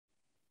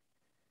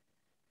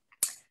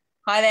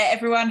Hi there,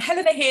 everyone.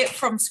 Helena here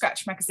from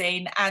Scratch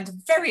Magazine, and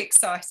I'm very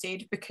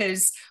excited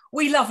because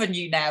we love a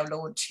new nail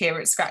launch here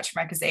at Scratch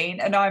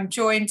Magazine. And I'm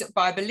joined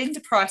by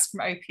Belinda Price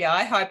from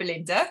OPI. Hi,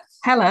 Belinda.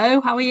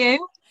 Hello, how are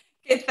you?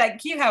 Good,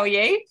 thank you. How are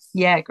you?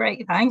 Yeah,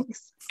 great,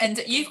 thanks.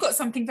 And you've got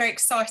something very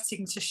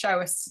exciting to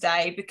show us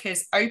today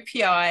because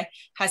OPI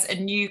has a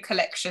new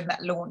collection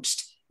that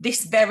launched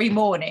this very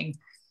morning.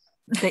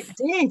 It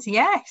did,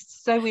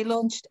 yes. So we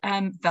launched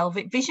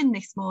Velvet Vision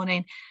this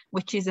morning,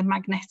 which is a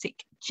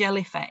magnetic gel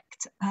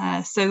effect.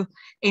 So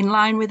in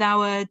line with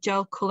our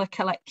GelColor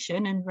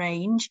collection and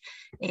range,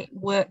 it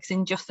works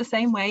in just the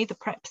same way. The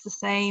prep's the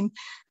same,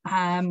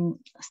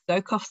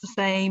 soak off's the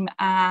same,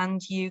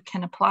 and you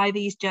can apply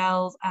these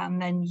gels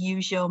and then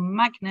use your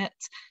magnet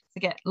to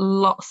get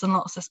lots and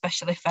lots of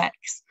special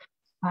effects.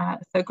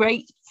 So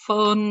great,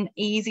 fun,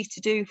 easy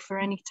to do for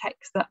any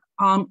techs that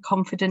aren't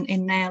confident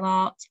in nail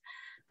art.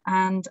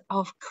 And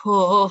of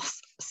course,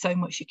 so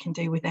much you can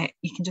do with it.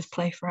 You can just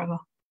play forever.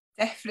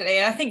 Definitely.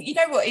 And I think, you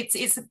know what,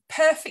 it's a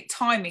perfect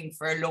timing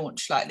for a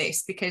launch like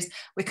this because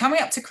we're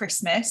coming up to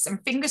Christmas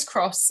and fingers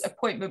crossed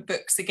appointment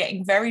books are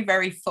getting very,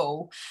 very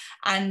full.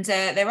 And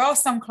there are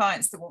some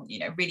clients that want,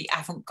 really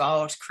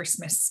avant-garde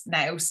Christmas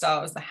nail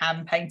styles, the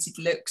hand-painted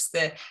looks,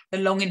 the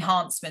long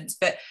enhancements.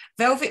 But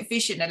Velvet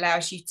Vision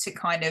allows you to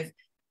kind of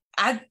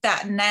add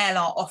that nail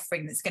art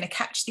offering that's going to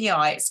catch the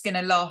eye. It's going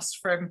to last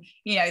from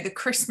the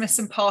Christmas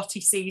and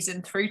party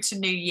season through to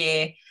New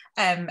Year,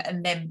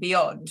 and then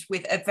beyond,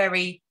 with a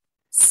very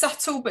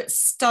subtle but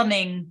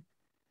stunning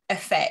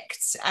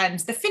effect. And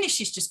the finish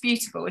is just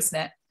beautiful, isn't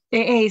it?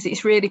 It is.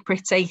 It's really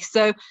pretty.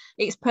 So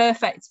it's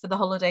perfect for the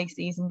holiday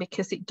season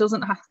because it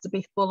doesn't have to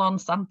be full on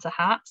Santa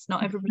hats.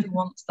 Not everybody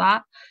wants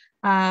that,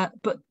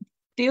 but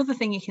the other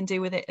thing you can do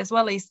with it as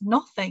well is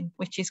nothing,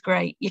 which is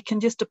great. You can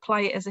just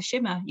apply it as a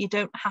shimmer. You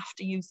don't have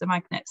to use the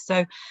magnet.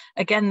 So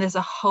again, there's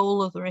a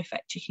whole other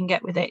effect you can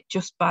get with it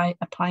just by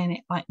applying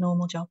it like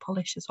normal gel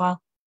polish as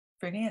well.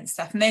 Brilliant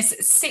stuff. And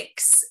there's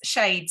 6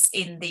 shades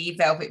in the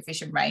Velvet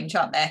Vision range,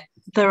 aren't there?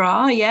 There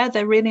are, yeah.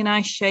 They're really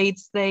nice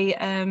shades. They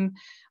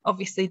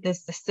obviously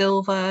there's the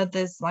silver,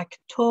 there's like a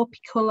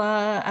taupey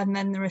colour, and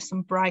then there are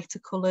some brighter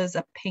colours,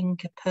 a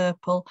pink, a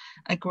purple,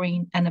 a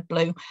green and a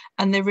blue.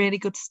 And they're really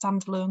good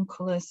standalone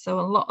colours. So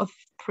a lot of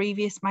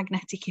previous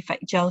magnetic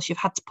effect gels, you've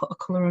had to put a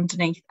colour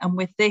underneath. And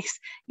with this,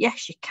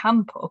 yes, you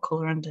can put a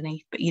colour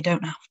underneath, but you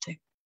don't have to.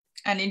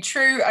 And in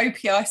true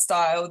OPI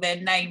style,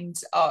 they're named.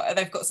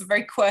 They've got some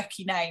very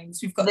quirky names.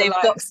 We've got They've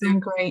got some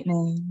great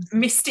names.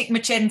 Mystic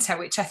Magenta,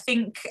 which I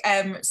think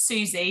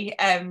Susie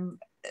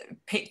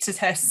picked as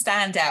her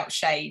standout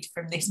shade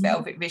from this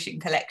Velvet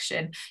Vision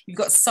collection. You've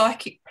got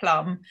Psychic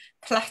Plum,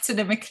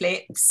 Platinum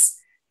Eclipse,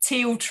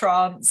 Teal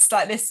Trance.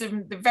 Like there's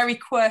some very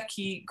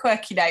quirky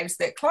names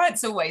that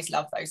clients always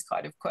love. Those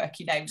kind of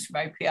quirky names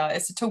from OPI.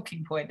 It's a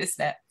talking point,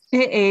 isn't it?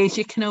 It is.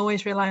 You can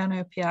always rely on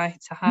OPI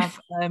to have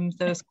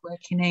those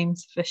quirky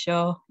names for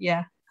sure.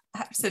 Yeah.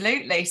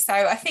 Absolutely. So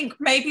I think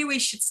maybe we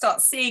should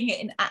start seeing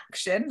it in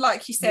action.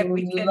 Like you said,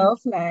 we can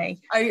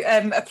Lovely.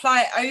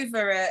 Apply it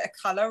over a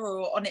colour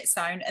or on its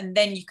own, and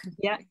then you can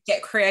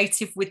get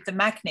creative with the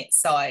magnet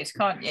side,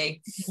 can't you?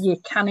 You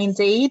can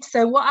indeed.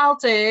 So what I'll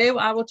do,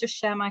 I will just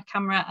share my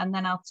camera and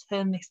then I'll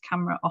turn this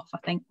camera off. I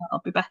think that'll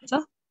be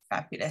better.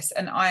 Fabulous.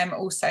 And I am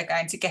also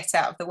going to get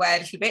out of the way a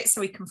little bit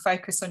so we can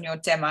focus on your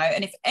demo.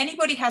 And if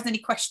anybody has any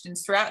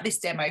questions throughout this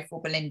demo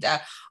for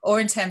Belinda, or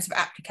in terms of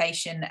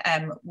application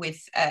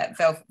with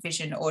Velvet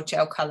Vision or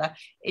GelColor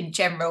in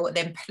general,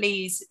 then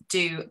please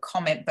do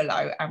comment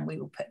below and we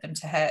will put them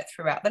to her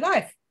throughout the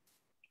live.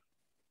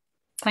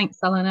 Thanks,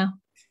 Eleanor.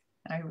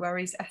 No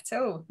worries at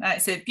all. No,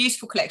 it's a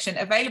beautiful collection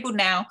available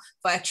now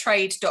via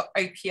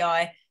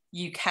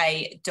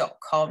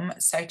trade.opi.uk.com,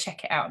 so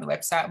check it out on the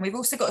website. And we've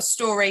also got a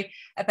story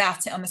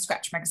about it on the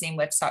Scratch Magazine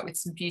website with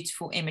some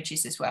beautiful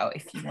images as well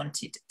if you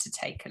wanted to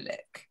take a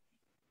look.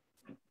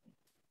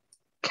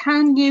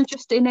 Can you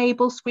just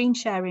enable screen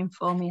sharing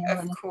for me,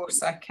 Eleanor? Of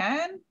course I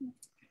can.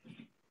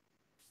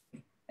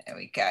 There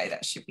we go,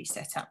 that should be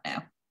set up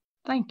now.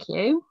 Thank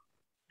you.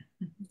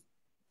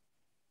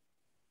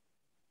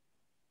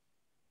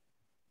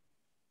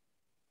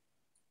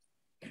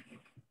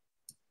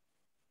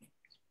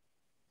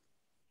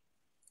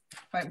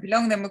 Won't be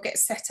long, then we'll get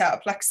set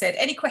up. Like I said,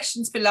 any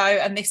questions below,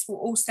 and this will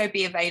also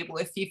be available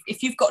if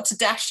you've got to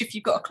dash, if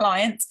you've got a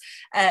client,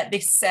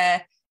 this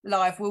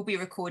live will be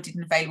recorded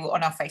and available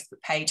on our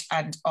Facebook page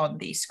and on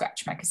the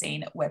Scratch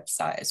Magazine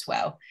website as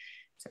well.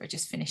 So we're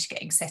just finished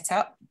getting set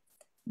up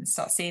and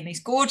start seeing these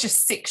gorgeous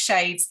 6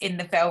 shades in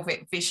the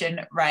Velvet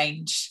Vision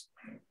range.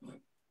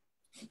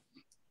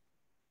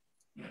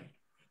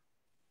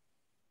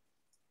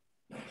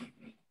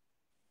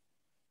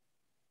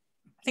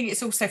 I think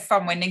it's also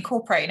fun when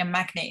incorporating a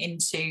magnet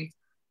into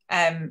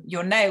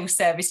your nail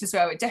service as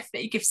well. It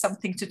definitely gives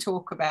something to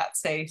talk about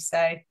too.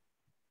 So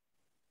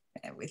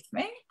bear with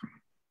me.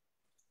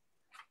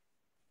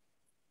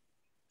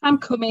 I'm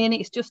coming.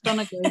 It's just on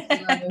a go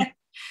slow.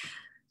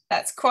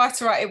 That's quite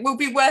right. It will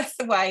be worth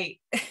the wait.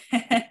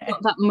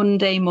 Got that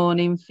Monday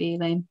morning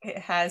feeling. It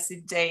has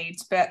indeed.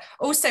 But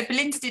also,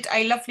 Belinda did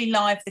a lovely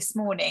live this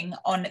morning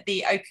on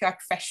the OPI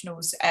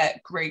Professionals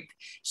group,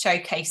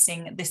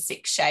 showcasing the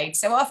 6 shades.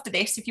 So after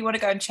this, if you want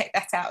to go and check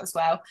that out as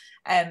well,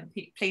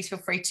 please feel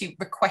free to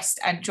request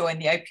and join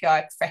the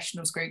OPI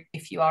Professionals group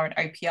if you are an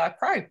OPI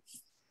Pro.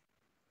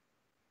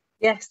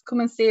 Yes, come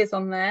and see us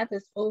on there.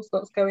 There's all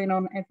sorts going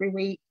on every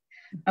week.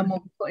 And we'll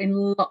be putting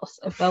lots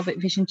of Velvet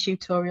Vision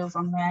tutorials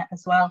on there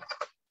as well.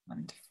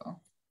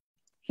 Wonderful.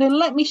 So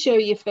let me show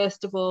you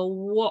first of all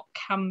what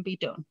can be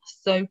done.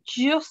 So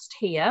just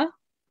here,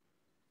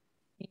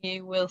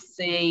 you will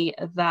see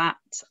that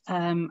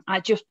I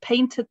just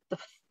painted the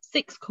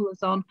 6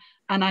 colours on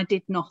and I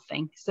did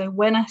nothing. So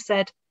when I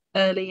said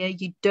earlier,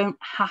 you don't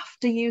have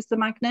to use the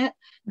magnet,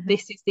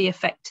 this is the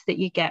effect that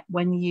you get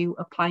when you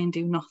apply and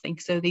do nothing.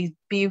 So these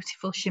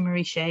beautiful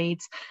shimmery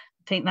shades.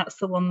 I think that's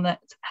the one that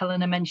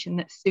Helena mentioned,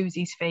 that's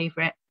Susie's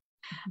favourite.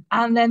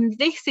 And then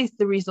this is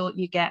the result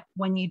you get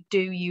when you do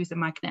use a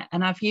magnet.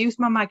 And I've used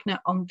my magnet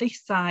on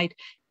this side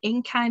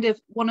in kind of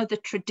one of the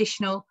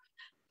traditional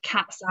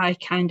cat's eye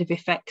kind of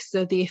effects.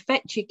 So the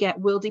effect you get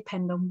will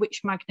depend on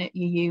which magnet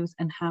you use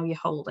and how you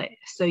hold it.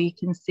 So you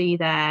can see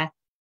there,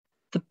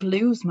 the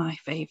blue's my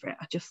favourite.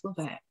 I just love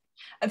it.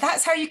 And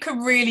that's how you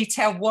can really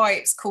tell why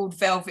it's called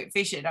Velvet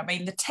Vision. I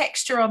mean, the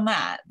texture on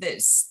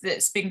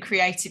that's been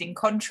created in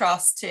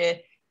contrast to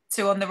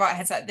on the right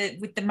hand side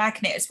with the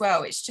magnet as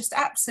well. It's just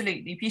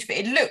absolutely beautiful.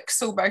 It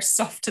looks almost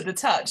soft to the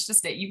touch,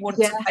 doesn't it? You want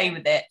to play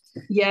with it.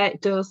 Yeah,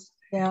 it does.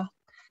 Yeah.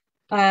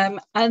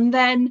 And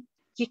then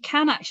you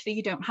can actually,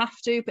 you don't have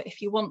to, but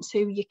if you want to,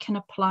 you can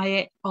apply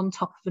it on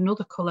top of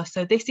another colour.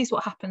 So this is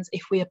what happens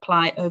if we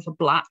apply over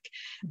black.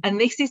 And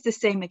this is the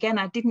same again.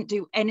 I didn't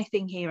do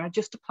anything here. I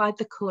just applied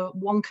the colour,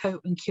 one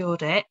coat and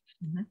cured it.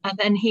 And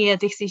then here,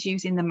 this is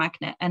using the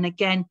magnet. And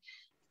again,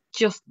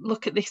 just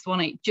look at this one.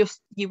 It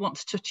just, you want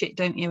to touch it,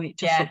 don't you? It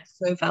just looks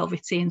so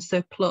velvety and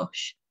so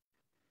plush.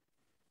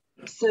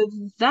 So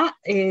that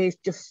is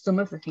just some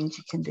of the things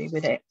you can do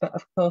with it. But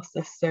of course,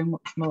 there's so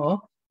much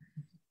more.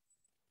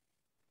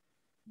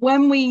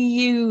 When we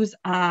use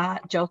our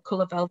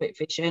GelColor Velvet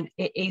Vision,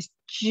 it is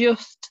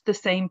just the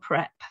same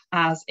prep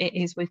as it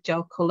is with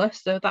GelColor.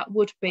 So that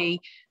would be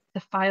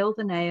to file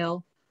the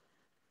nail.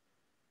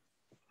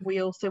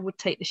 We also would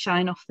take the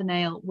shine off the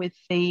nail with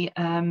the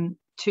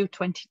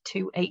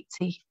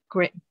 220-280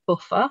 grit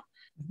buffer.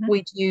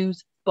 We'd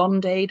use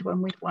Bond-Aid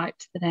when we'd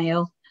wiped the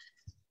nail.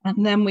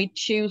 And then we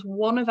choose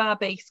one of our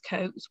base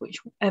coats,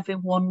 whichever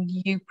one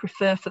you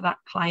prefer for that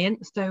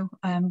client. So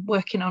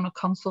working on a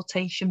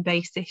consultation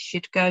basis,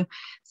 you'd go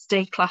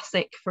Stay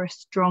Classic for a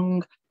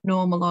strong,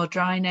 normal or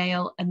dry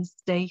nail, and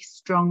Stay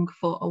Strong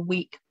for a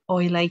weak,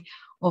 oily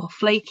or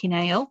flaky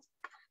nail.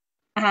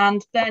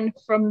 And then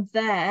from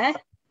there,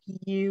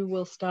 you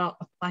will start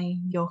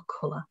applying your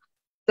colour.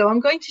 So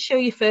I'm going to show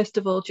you first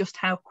of all just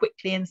how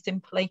quickly and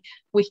simply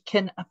we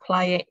can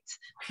apply it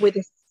with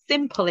a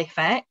simple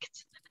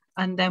effect.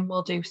 And then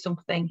we'll do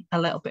something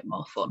a little bit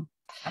more fun.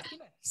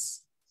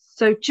 Fabulous.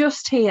 So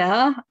just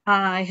here,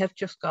 I have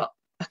just got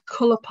a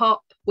colour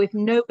pop with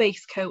no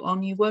base coat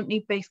on. You won't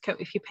need base coat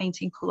if you're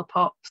painting colour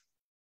pops.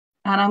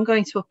 And I'm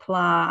going to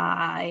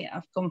apply,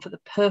 I've gone for the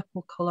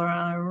purple colour, and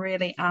I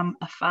really am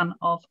a fan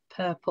of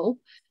purple.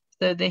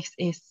 So this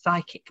is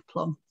Psychic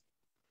Plum.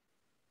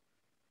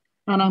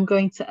 And I'm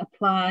going to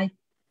apply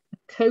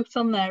coat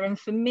on there, and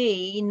for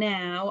me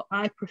now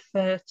I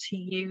prefer to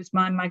use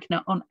my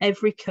magnet on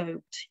every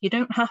coat. You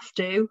don't have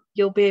to,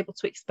 you'll be able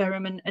to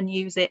experiment and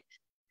use it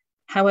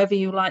however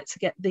you like to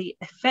get the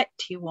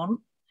effect you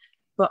want,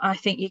 but I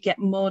think you get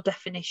more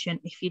definition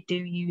if you do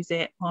use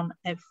it on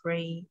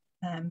every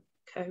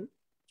coat.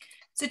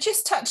 So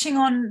just touching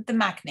on the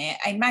magnet,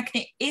 a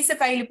magnet is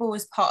available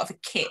as part of a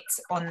kit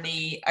on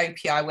the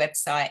OPI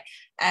website,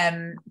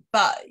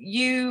 but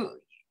you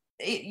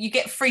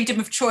get freedom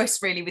of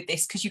choice really with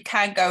this, because you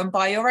can go and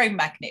buy your own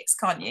magnets,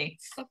 can't you?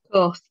 Of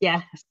course,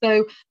 yeah.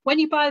 So when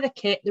you buy the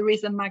kit, there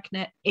is a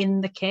magnet in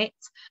the kit.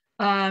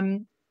 But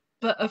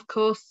of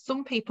course,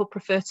 some people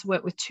prefer to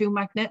work with 2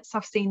 magnets.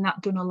 I've seen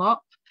that done a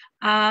lot.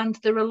 And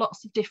there are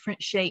lots of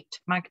different shaped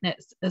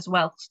magnets as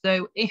well.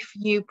 So if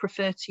you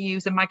prefer to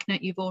use a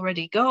magnet you've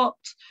already got,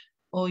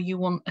 or you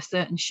want a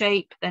certain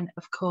shape, then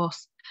of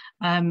course,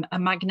 a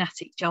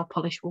magnetic gel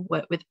polish will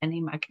work with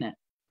any magnet.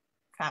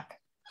 Fab.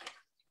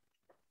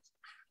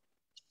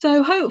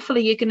 So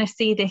hopefully you're going to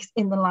see this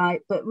in the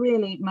light, but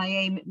really my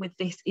aim with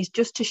this is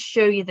just to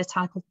show you the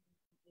type of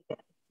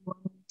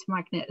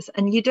magnets,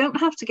 and you don't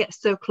have to get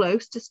so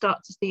close to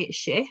start to see it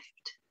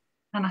shift.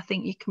 And I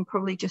think you can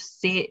probably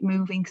just see it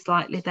moving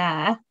slightly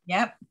there.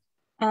 Yep.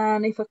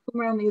 And if I come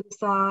around the other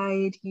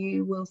side,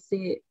 you will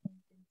see it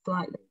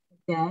slightly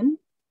again.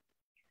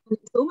 And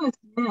it's almost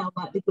now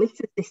like the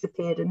glitter's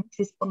disappeared, and this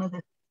is one of the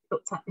things I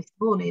looked at this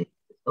morning.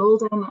 It's all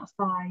down that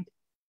side,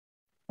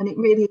 and it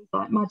really is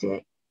like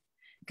magic.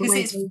 Because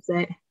it's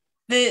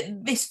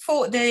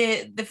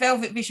The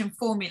Velvet Vision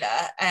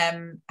formula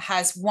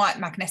has white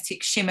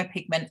magnetic shimmer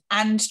pigment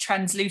and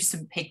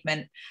translucent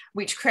pigment,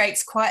 which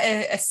creates quite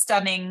a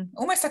stunning,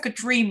 almost like a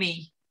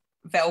dreamy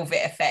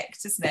velvet effect,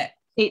 isn't it?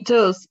 It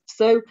does.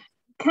 So you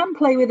can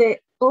play with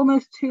it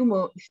almost too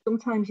much.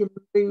 Sometimes you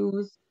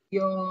lose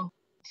your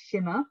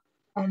shimmer,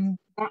 and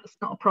that's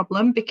not a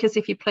problem, because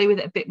if you play with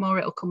it a bit more,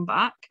 it'll come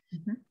back.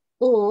 Mm-hmm.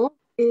 Or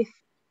if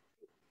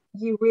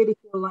you really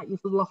feel like you've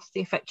lost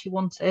the effect you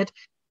wanted,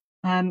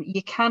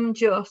 you can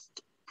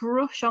just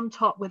brush on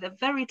top with a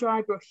very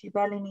dry brush. You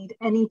barely need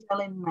any gel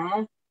in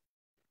there.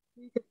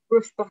 You can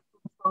brush back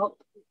on top.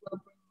 It will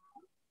bring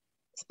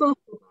that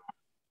sparkle back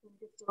and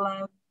just allow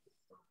you to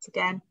start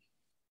again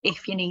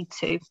if you need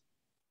to.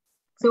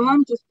 So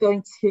I'm just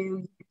going to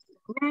use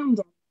the round end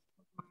of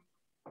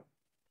my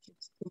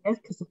just here,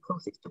 because of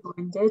course it's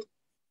double-ended,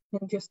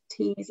 and just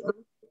tease a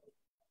little bit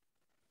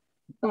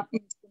that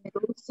into the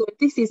middle. So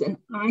this is an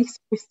ice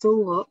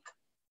crystal look.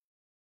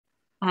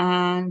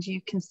 And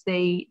you can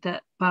see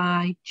that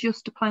by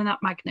just applying that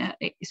magnet,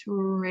 it's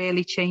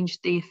really changed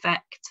the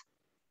effect.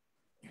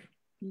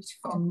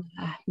 Beautiful.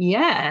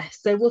 Yeah,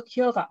 so we'll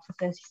cure that for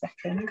 30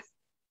 seconds.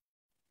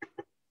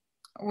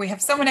 We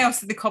have someone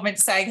else in the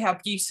comments saying how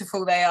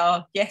beautiful they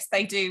are. Yes,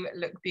 they do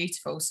look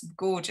beautiful. Some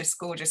gorgeous,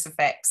 gorgeous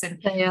effects.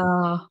 And they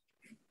are.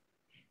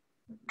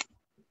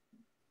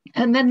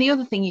 And then the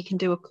other thing you can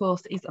do, of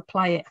course, is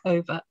apply it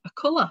over a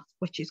colour,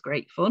 which is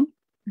great fun.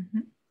 Mm-hmm.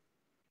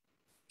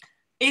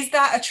 Is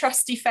that a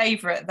trusty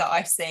favourite that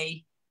I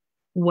see?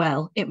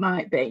 Well, it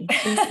might be.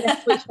 Can you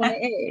guess which one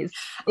it is?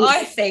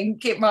 I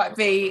think it might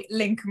be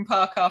Lincoln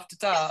Park After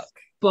Dark.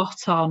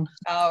 Spot on.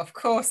 Oh, of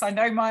course. I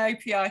know my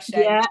OPI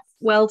shade. Yeah,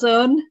 well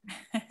done.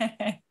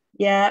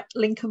 Yeah,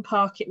 Lincoln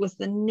Park. It was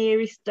the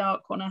nearest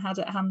dark one I had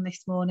at hand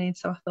this morning,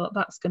 so I thought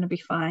that's going to be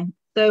fine.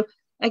 So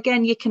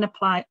again, you can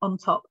apply on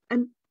top,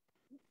 and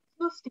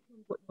just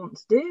depends what you want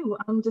to do.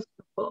 I'm just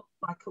going to put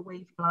like a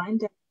wavy line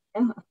down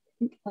here, I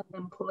think, and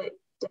then pull it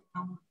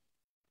down.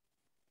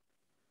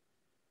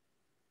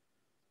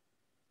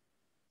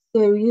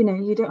 So, you know,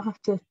 you don't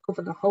have to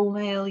cover the whole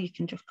nail. You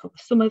can just cover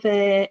some of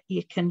it.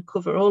 You can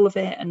cover all of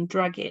it and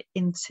drag it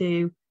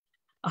into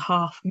a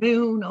half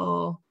moon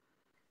or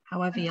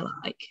however you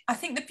like. I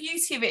think the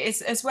beauty of it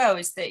is as well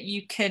is that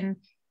you can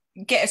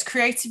get as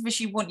creative as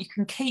you want. You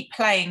can keep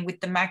playing with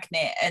the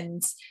magnet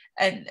and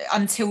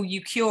until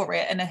you cure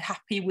it and are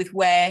happy with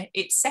where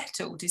it's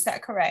settled. Is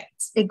that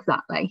correct?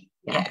 Exactly.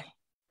 Yeah.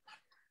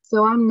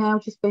 So I'm now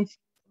just going to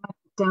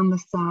down the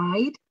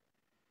side.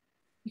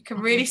 You can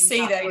really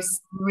see those.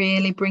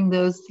 Really bring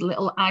those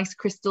little ice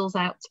crystals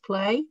out to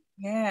play.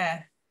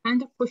 Yeah.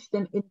 Kind of push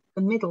them into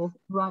the middle,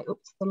 right up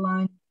to the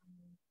line.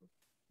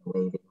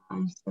 Wavy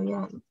line. So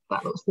yeah,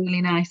 that looks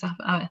really nice.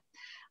 I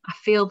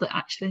feel that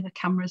actually the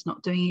camera's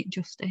not doing it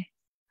justice.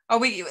 I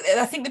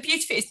think the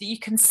beauty of it is that you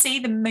can see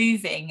them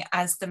moving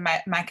as the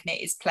magnet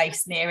is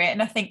placed near it.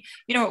 And I think,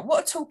 you know,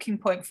 what a talking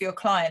point for your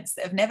clients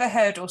that have never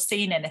heard or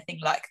seen anything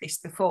like this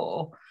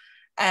before.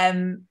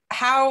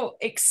 How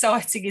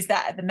exciting is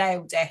that at the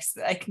nail desk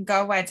that they can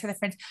go away and tell their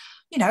friends,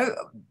 you know,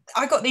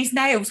 I got these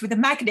nails with a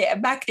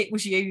magnet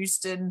was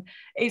used, and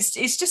it's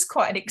just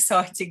quite an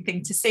exciting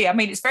thing to see. I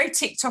mean, it's very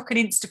TikTok and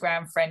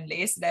Instagram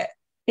friendly, isn't it?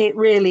 It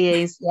really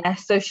is. Yeah,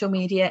 social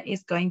media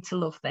is going to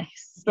love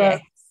this. So,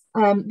 yes.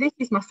 This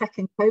is my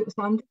second coat,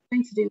 so I'm just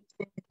going to do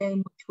the same again,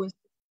 which was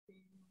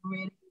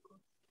really good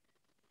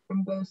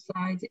from both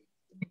sides in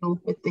the middle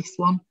with this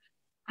one.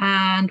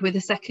 And with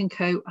the second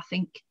coat, I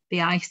think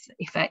the ice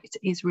effect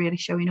is really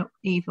showing up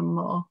even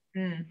more.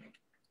 Mm.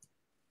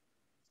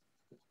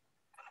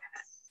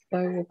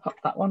 So we'll pop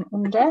that one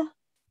under.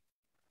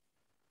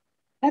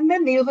 And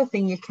then the other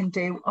thing you can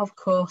do, of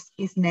course,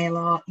 is nail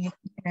art. You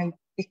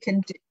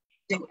can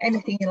do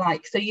anything you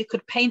like. So you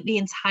could paint the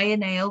entire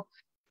nail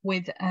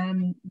with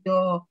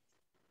your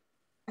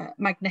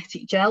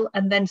magnetic gel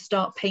and then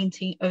start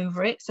painting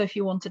over it. So if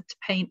you wanted to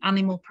paint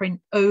animal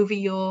print over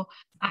your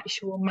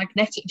actual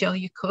magnetic gel,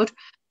 you could.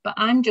 But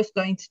I'm just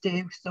going to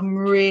do some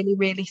really,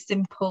 really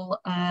simple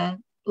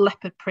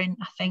leopard print,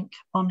 I think,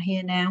 on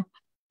here now.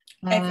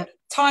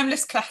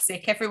 Timeless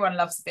classic. Everyone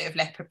loves a bit of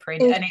leopard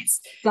print, and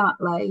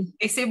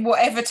it's in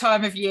whatever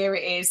time of year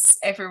it is.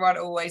 Everyone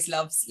always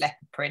loves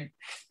leopard print.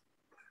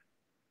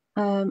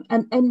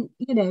 And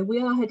you know,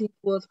 we are heading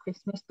towards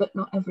Christmas, but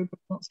not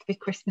everybody wants to be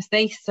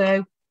Christmassy.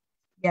 So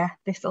yeah,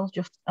 this will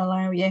just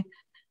allow you.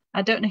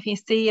 I don't know if you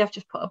see, I've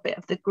just put a bit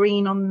of the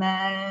green on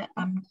there.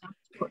 I'm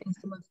putting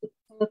some of the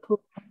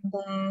purple on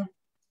there.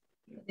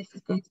 This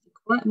is going to be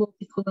quite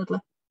multicoloured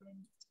leopard print.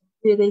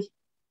 Really,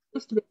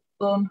 just a bit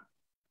of fun.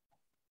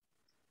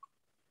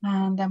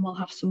 And then we'll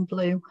have some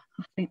blue.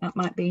 I think that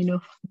might be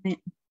enough. It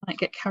might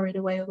get carried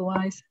away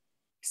otherwise.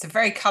 It's a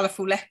very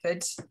colourful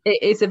leopard.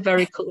 It is a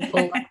very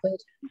colourful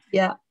leopard.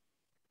 Yeah.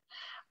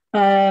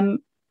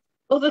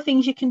 Other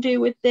things you can do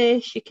with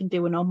this, you can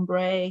do an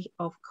ombre,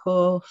 of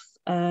course,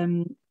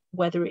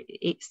 whether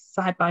it's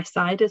side by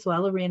side as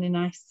well. A really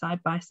nice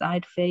side by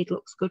side fade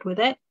looks good with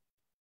it.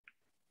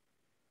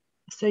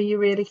 So you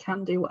really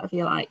can do whatever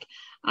you like.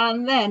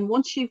 And then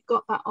once you've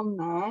got that on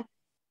there,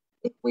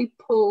 if we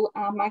pull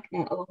our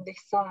magnet along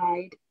this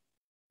side,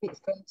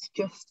 it's going to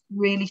just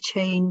really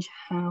change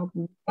how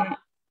that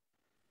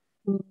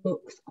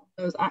looks on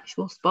those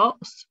actual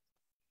spots.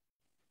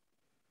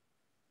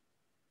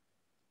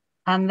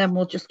 And then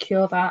we'll just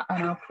cure that,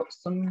 and I'll put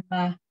some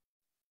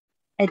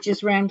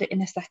edges around it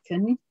in a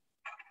second.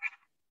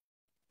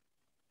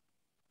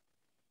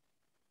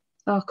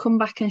 So I'll come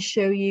back and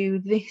show you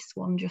this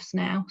one just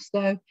now.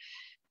 So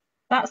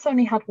that's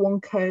only had one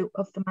coat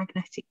of the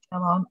magnetic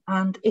gel on,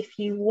 and if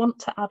you want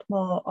to add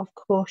more, of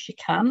course you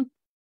can,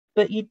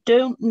 but you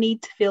don't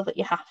need to feel that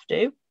you have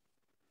to.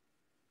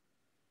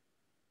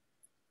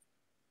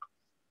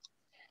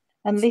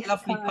 And this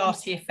lovely time,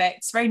 party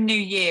effects, very New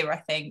Year, I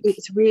think.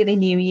 It's really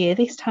New Year.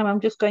 This time I'm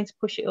just going to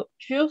push it up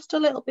just a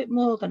little bit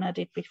more than I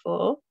did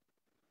before.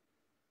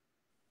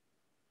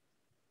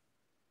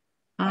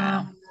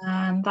 Wow.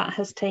 And that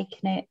has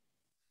taken it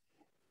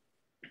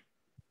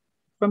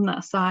from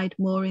that side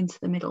more into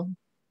the middle.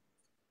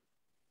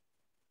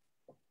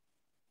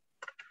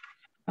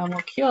 And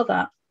we'll cure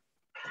that.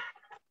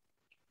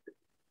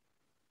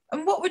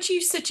 And what would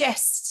you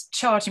suggest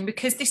charging?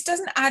 Because this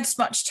doesn't add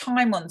much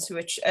time onto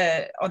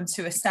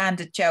a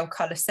standard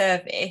GelColor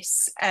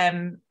service,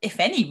 if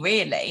any,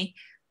 really.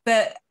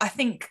 But I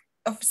think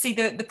obviously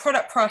the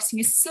product pricing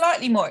is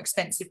slightly more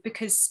expensive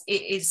because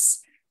it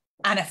is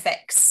an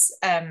effects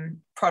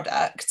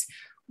product.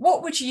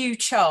 What would you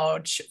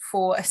charge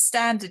for a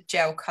standard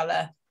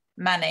GelColor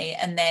mani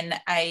and then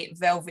a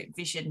Velvet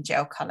Vision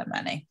GelColor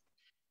mani?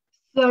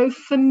 So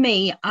for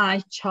me,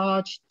 I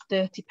charge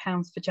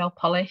 £30 for gel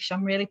polish.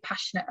 I'm really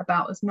passionate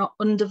about us not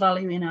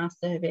undervaluing our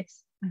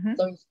service. Mm-hmm.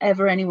 So if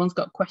ever anyone's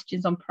got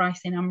questions on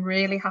pricing, I'm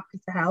really happy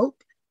to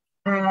help.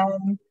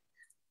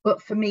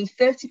 But for me,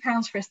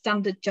 £30 for a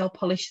standard gel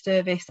polish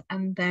service,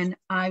 and then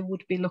I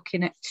would be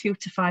looking at £2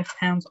 to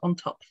 £5 on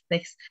top of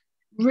this,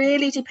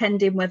 really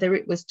depending whether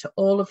it was to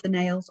all of the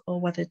nails or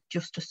whether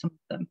just to some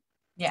of them.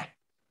 Yeah.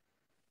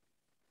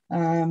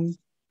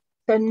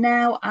 So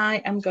now I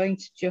am going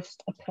to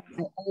just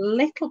apply a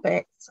little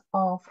bit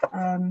of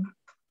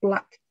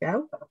black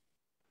gel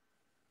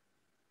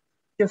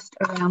just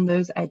around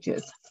those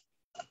edges.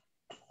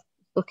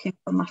 Looking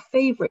for my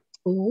favourite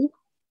tool.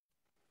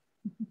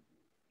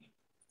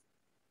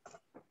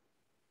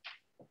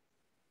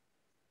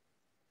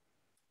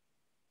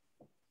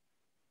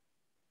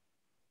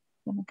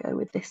 I'm going to go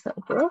with this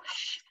little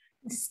brush.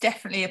 It's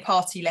definitely a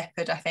party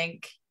leopard, I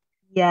think.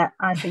 Yeah,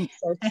 I think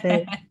so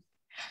too.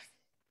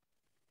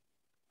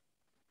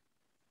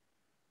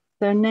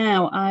 So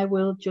now I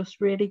will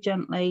just really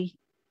gently,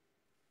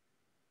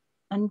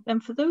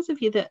 and for those of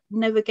you that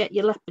never get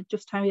your leopard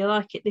just how you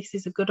like it, this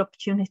is a good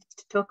opportunity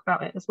to talk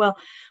about it as well.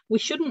 We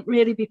shouldn't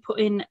really be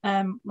putting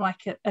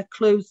like a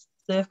closed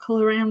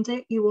circle around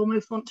it. You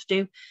almost want to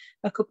do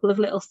a couple of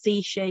little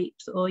C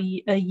shapes or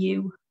a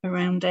U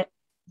around it.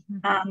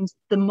 Mm-hmm. And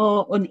the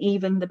more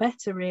uneven, the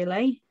better,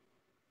 really.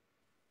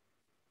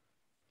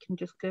 You can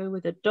just go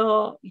with a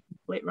dot, you can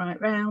pull it right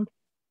round.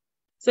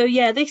 So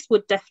yeah, this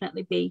would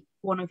definitely be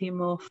one of your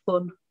more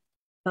fun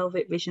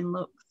Velvet Vision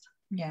looks.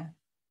 Yeah.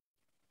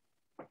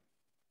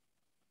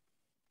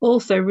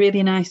 Also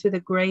really nice with a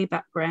grey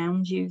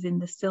background using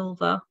the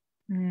silver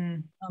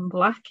and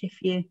black.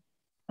 I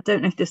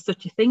don't know if there's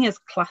such a thing as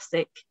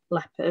classic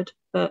leopard,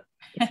 but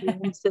if you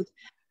wanted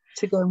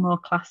to go more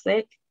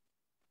classic.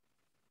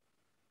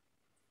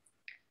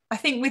 I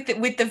think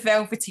with the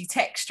velvety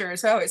texture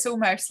as well, it's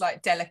almost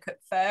like delicate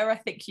fur. I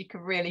think you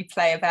can really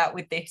play about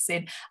with this.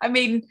 I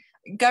mean,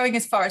 going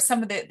as far as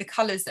some of the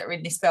colours that are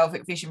in this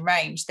Velvet Vision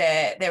range,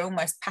 they're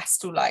almost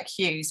pastel-like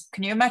hues.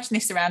 Can you imagine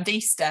this around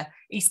Easter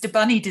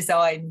bunny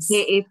designs?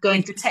 It is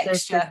going to be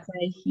texture. So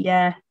pretty.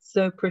 Yeah,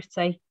 so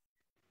pretty.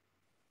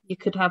 You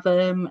could have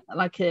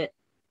like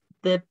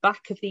the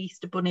back of the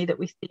Easter bunny that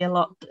we see a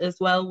lot as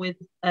well, with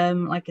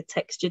like a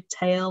textured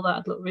tail.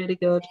 That'd look really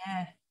good.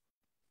 Yeah.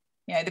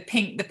 You know, the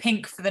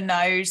pink for the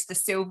nose, the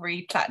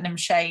silvery platinum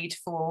shade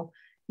for,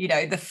 you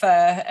know, the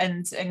fur,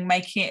 and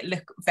making it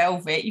look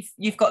velvet.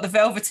 You've got the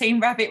velveteen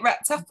rabbit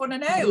wrapped up on a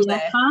nail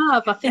there. You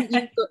have. I think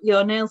you've got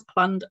your nails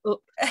planned up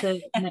to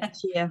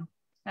next year.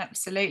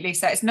 Absolutely.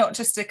 So it's not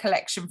just a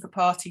collection for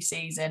party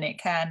season. It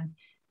can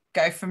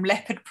go from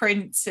leopard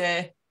print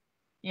to,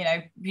 you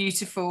know,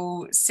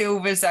 beautiful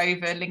silvers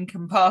over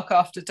Lincoln Park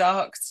after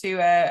dark to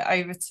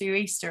over to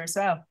Easter as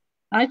well.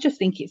 I just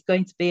think it's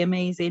going to be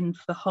amazing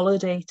for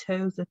holiday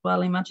toes as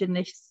well. Imagine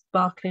this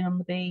sparkling on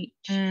the beach.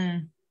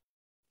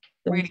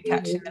 Really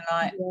catching the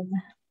light. Yeah.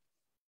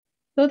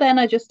 So then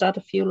I just add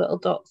a few little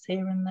dots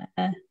here and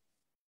there.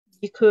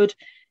 You could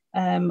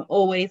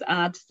always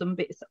add some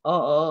bits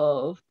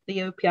of the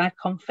OPI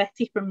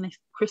confetti from this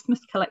Christmas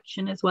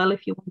collection as well,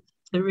 if you wanted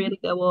to really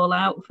go all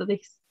out for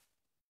this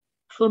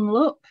fun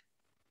look.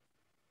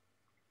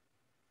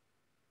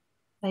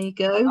 There you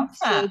go.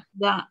 So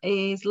that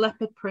is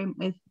leopard print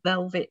with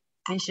Velvet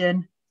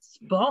Vision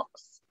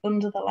spots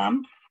under the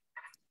lamp.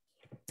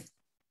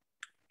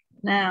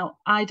 Now,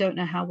 I don't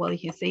know how well you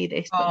can see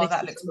this, but Oh, this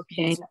that is looks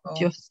looking beautiful.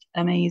 just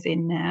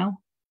amazing now.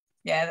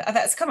 Yeah,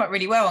 that's come up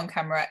really well on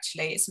camera,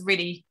 actually. It's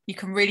really, you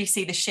can really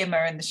see the shimmer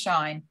and the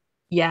shine.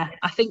 Yeah,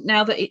 I think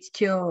now that it's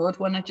cured,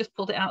 when I just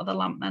pulled it out of the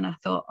lamp, then I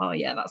thought, oh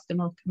yeah, that's going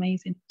to look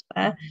amazing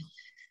there.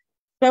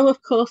 So,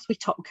 of course, we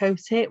top coat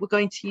it. We're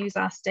going to use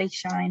our Stay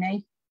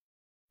Shiny.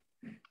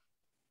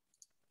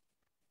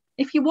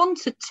 If you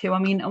wanted to, I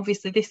mean,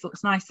 obviously this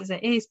looks nice as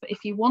it is, but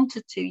if you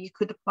wanted to, you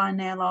could apply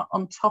nail art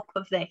on top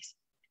of this.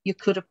 You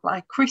could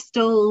apply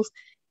crystals.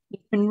 You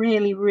can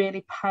really,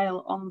 really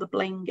pile on the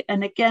bling.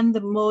 And again,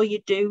 the more you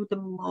do, the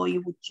more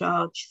you would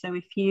charge. So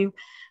if you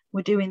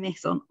were doing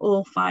this on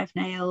all 5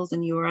 nails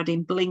and you were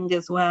adding bling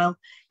as well,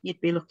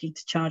 you'd be looking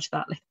to charge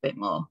that little bit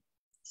more.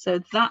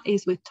 So that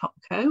is with top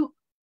coat.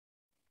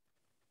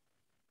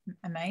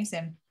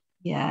 Amazing.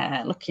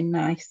 Yeah, looking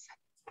nice.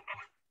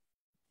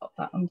 Pop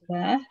that under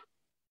there.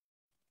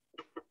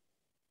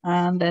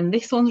 And then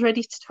this one's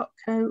ready to top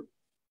coat.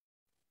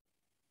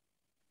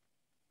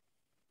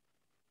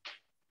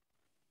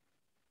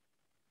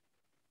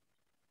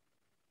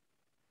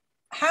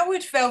 How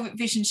would Velvet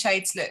Vision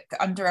shades look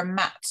under a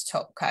matte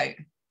top coat?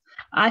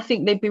 I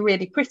think they'd be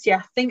really pretty.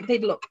 I think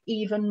they'd look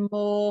even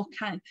more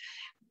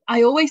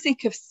I always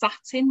think of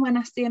satin when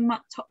I see a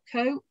matte top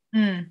coat.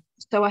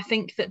 So I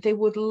think that they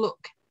would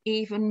look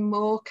even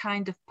more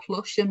kind of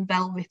plush and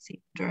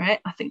velvety under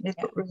it. I think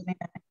they'd look really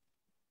nice.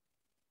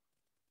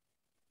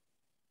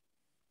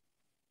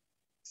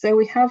 So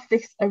we have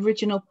this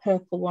original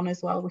purple one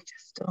as well, which I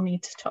still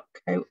need to top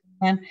coat.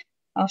 And then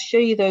I'll show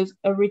you those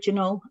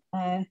original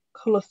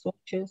colour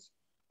swatches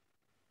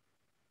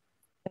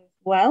as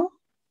well.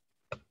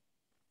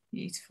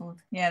 Beautiful.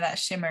 Yeah, that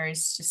shimmer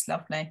is just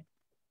lovely.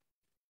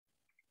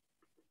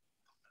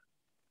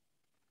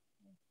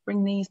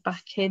 Bring these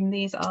back in.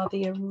 These are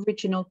the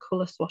original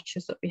colour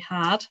swatches that we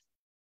had.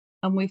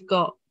 And we've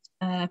got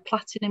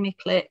Platinum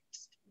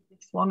Eclipse,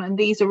 this one. And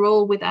these are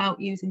all without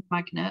using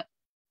magnet.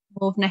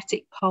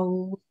 Magnetic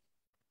Pole,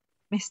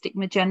 Mystic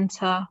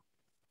Magenta,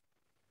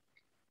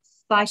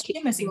 Psychic.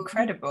 Shimmer's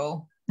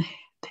incredible. They're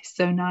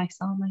so nice,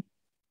 aren't they?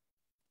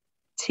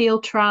 Teal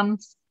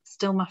Trance,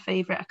 still my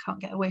favourite. I can't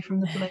get away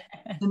from the blue.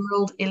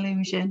 Emerald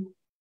Illusion.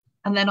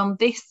 And then on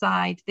this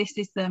side, this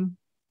is them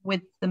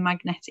with the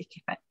magnetic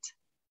effect.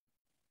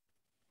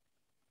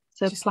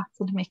 So just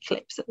Platinum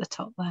Eclipse at the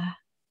top there.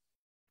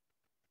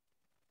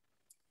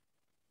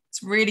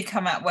 It's really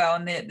come out well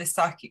on the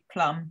Psychic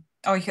Plum.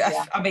 Oh,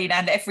 yeah. I mean,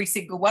 and every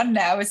single one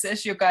now,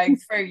 as you're going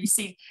through,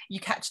 you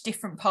catch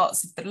different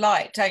parts of the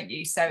light, don't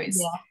you? So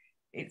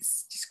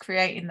it's just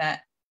creating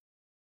that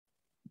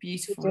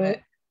beautiful look.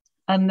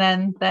 And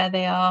then there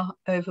they are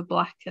over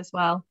black as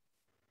well.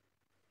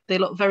 They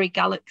look very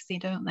galaxy,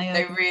 don't they?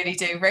 They really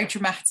do. Very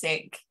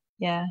dramatic.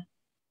 Yeah.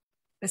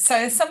 So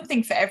there's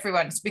something for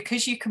everyone. It's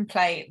because you can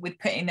play with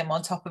putting them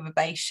on top of a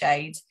base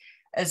shade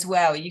as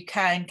well. You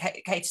can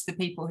cater to the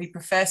people who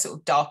prefer sort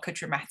of darker,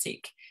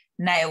 dramatic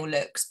nail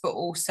looks, but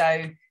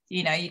also,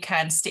 you know, you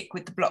can stick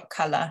with the block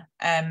color,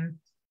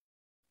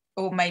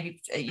 or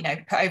maybe, you know,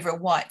 put over a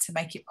white to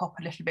make it pop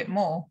a little bit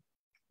more.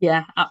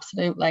 Yeah,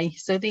 absolutely.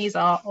 So these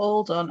are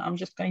all done. I'm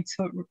just going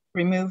to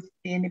remove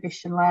the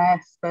inhibition layer.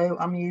 So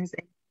I'm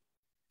using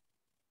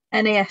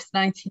NAS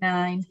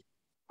 99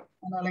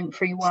 and a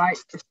link-free white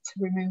just to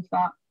remove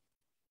that.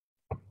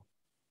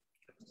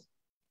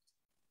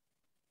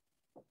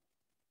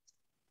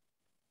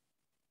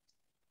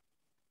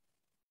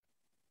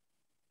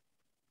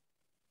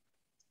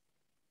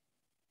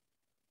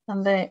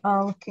 And they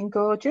are looking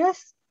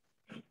gorgeous.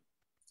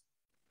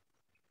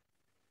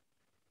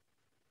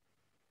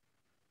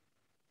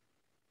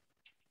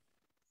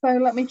 So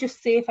let me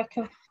just see if I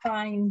can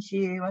find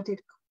you. I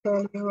did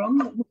earlier on.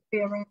 That would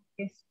be around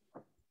this.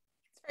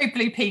 It's very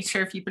Blue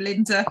Peter of you,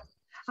 Belinda.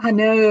 I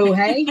know,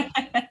 hey?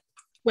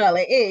 Well,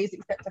 it is,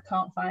 except I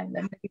can't find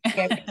them.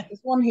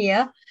 There's one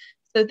here.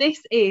 So this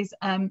is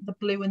the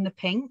blue and the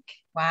pink.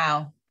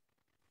 Wow.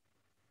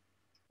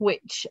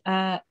 Which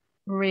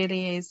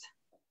really is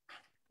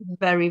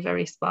very,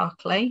 very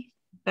sparkly,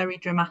 very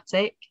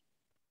dramatic.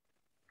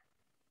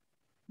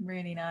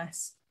 Really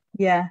nice.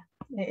 Yeah,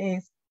 it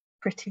is.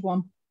 Pretty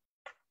one.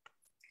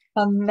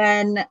 And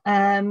then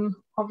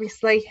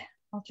obviously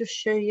I'll just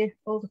show you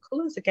all the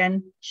colours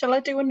again. Shall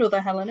I do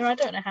another, Helena? I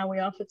don't know how we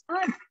are for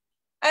time.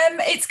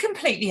 It's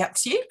completely up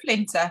to you,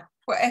 Belinda.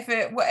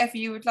 Whatever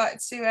you would like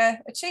to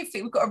achieve.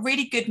 We've got a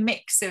really good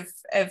mix of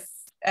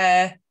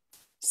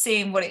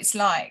seeing what it's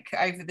like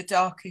over the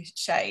darker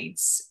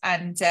shades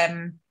and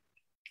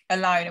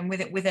alone, and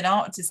with an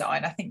art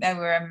design. I think they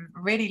were a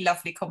really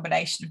lovely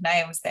combination of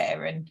nails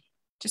there, and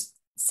just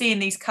seeing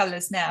these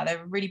colours now,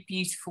 they're a really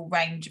beautiful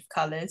range of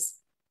colours.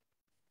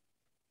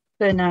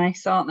 They're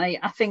nice, aren't they?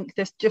 I think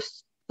there's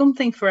just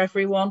something for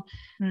everyone.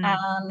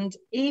 And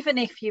even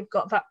if you've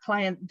got that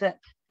client that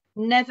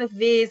never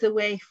veers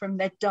away from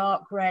their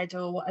dark red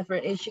or whatever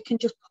it is, you can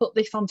just put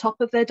this on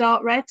top of their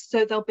dark red,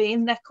 so they'll be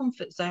in their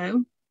comfort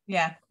zone.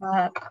 Yeah.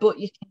 But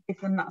you can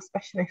give them that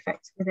special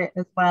effect with it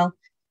as well.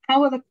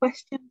 How are the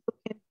questions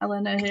looking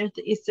Eleanor?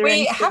 Is there We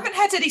anything? haven't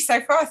had any so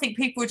far. I think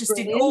people are just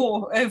in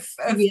awe of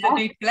the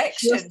new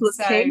collection. Just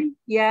looking.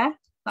 Yeah,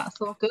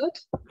 that's all good.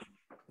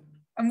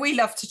 And we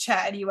love to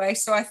chat anyway,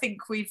 so I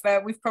think we've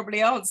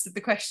probably answered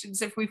the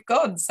questions if we've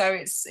gone. So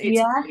it's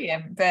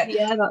brilliant. But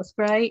yeah, that's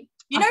great.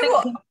 You know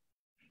what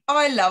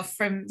I love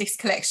from this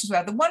collection as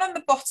well? The one on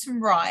the bottom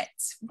right.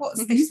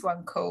 What's this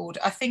one called?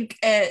 I think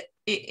it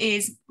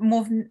is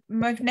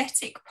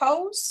magnetic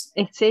poles.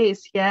 It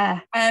is, yeah.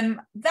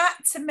 That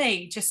to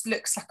me just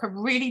looks like a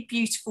really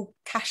beautiful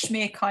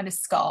cashmere kind of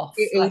scarf.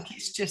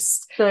 It's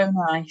just so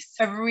nice.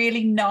 A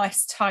really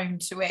nice tone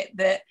to it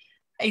that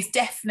is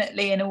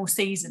definitely an all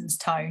seasons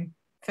tone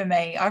for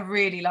me. I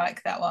really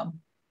like that one.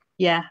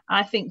 Yeah,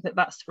 I think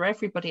that's for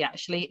everybody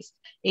actually.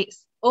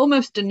 It's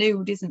almost a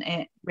nude, isn't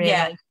it? Really.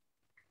 Yeah.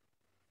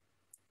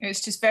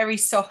 It's just very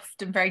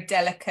soft and very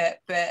delicate,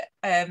 but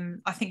I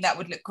think that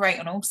would look great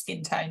on all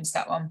skin tones,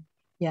 that one.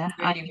 Yeah,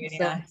 really, really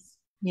nice.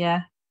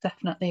 Yeah,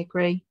 definitely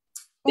agree.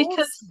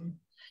 Because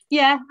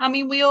yeah, I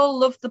mean, we all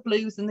love the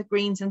blues and the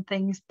greens and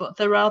things, but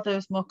there are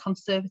those more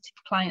conservative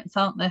clients,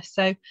 aren't there?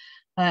 So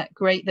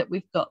great that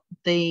we've got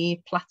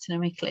the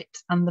platinum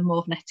eclipse and the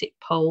magnetic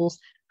poles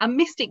and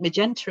mystic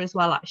magenta as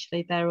well.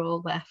 Actually, they're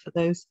all there for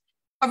those.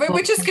 I mean,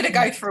 we're just going to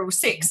go through all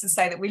 6 and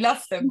say that we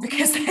love them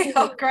because they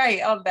are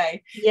great, aren't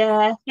they?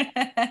 Yeah.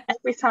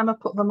 Every time I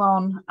put them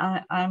on,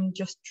 I'm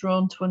just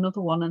drawn to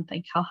another one and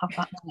think I'll have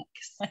that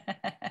next.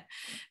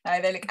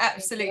 No, they look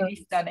absolutely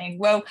stunning.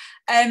 Well,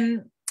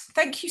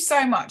 thank you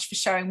so much for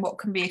showing what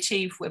can be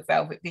achieved with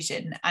Velvet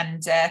Vision.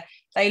 And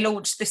they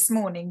launched this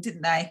morning,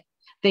 didn't they?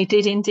 They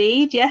did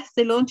indeed. Yes,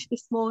 they launched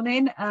this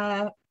morning.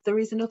 There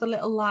is another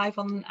little live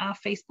on our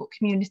Facebook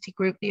community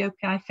group, the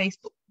OPI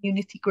Facebook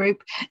community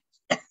group.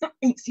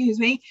 Excuse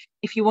me,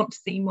 if you want to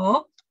see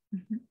more.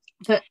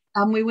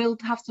 And we will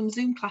have some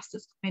Zoom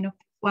classes coming up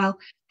as well.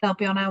 They'll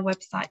be on our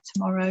website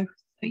tomorrow.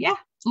 So yeah,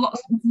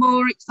 lots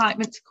more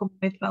excitement to come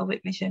with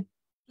Velvet Vision.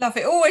 Love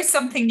it. Always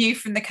something new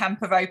from the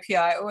camp of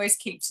OPI. It always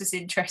keeps us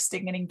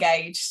interesting and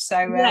engaged. So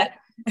yeah,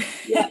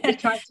 we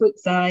try to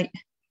excite.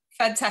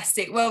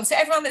 Fantastic. Well, to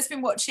everyone that's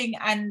been watching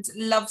and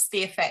loves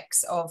the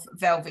effects of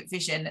Velvet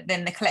Vision,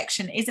 then the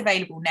collection is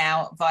available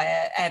now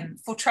via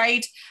for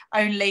trade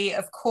only,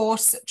 of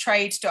course,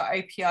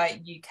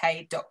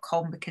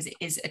 trade.opiuk.com, because it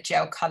is a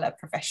GelColor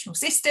professional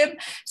system.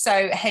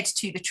 So head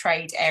to the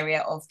trade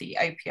area of the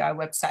OPI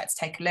website to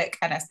take a look.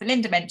 And as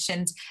Belinda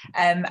mentioned,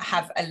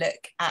 have a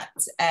look at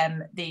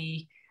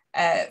the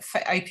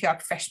OPI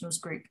professionals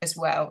group as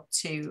well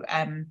to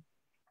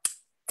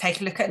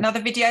take a look at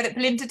another video that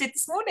Belinda did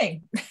this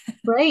morning.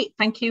 Great,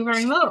 thank you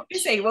very much.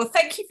 Well,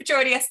 thank you for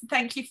joining us and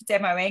thank you for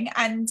demoing.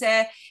 And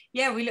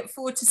yeah, we look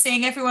forward to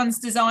seeing everyone's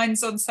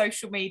designs on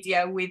social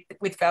media with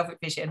Velvet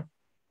Vision.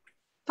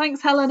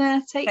 Thanks,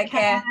 Helena. Take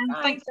care.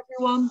 Bye. Thanks,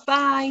 everyone.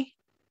 Bye.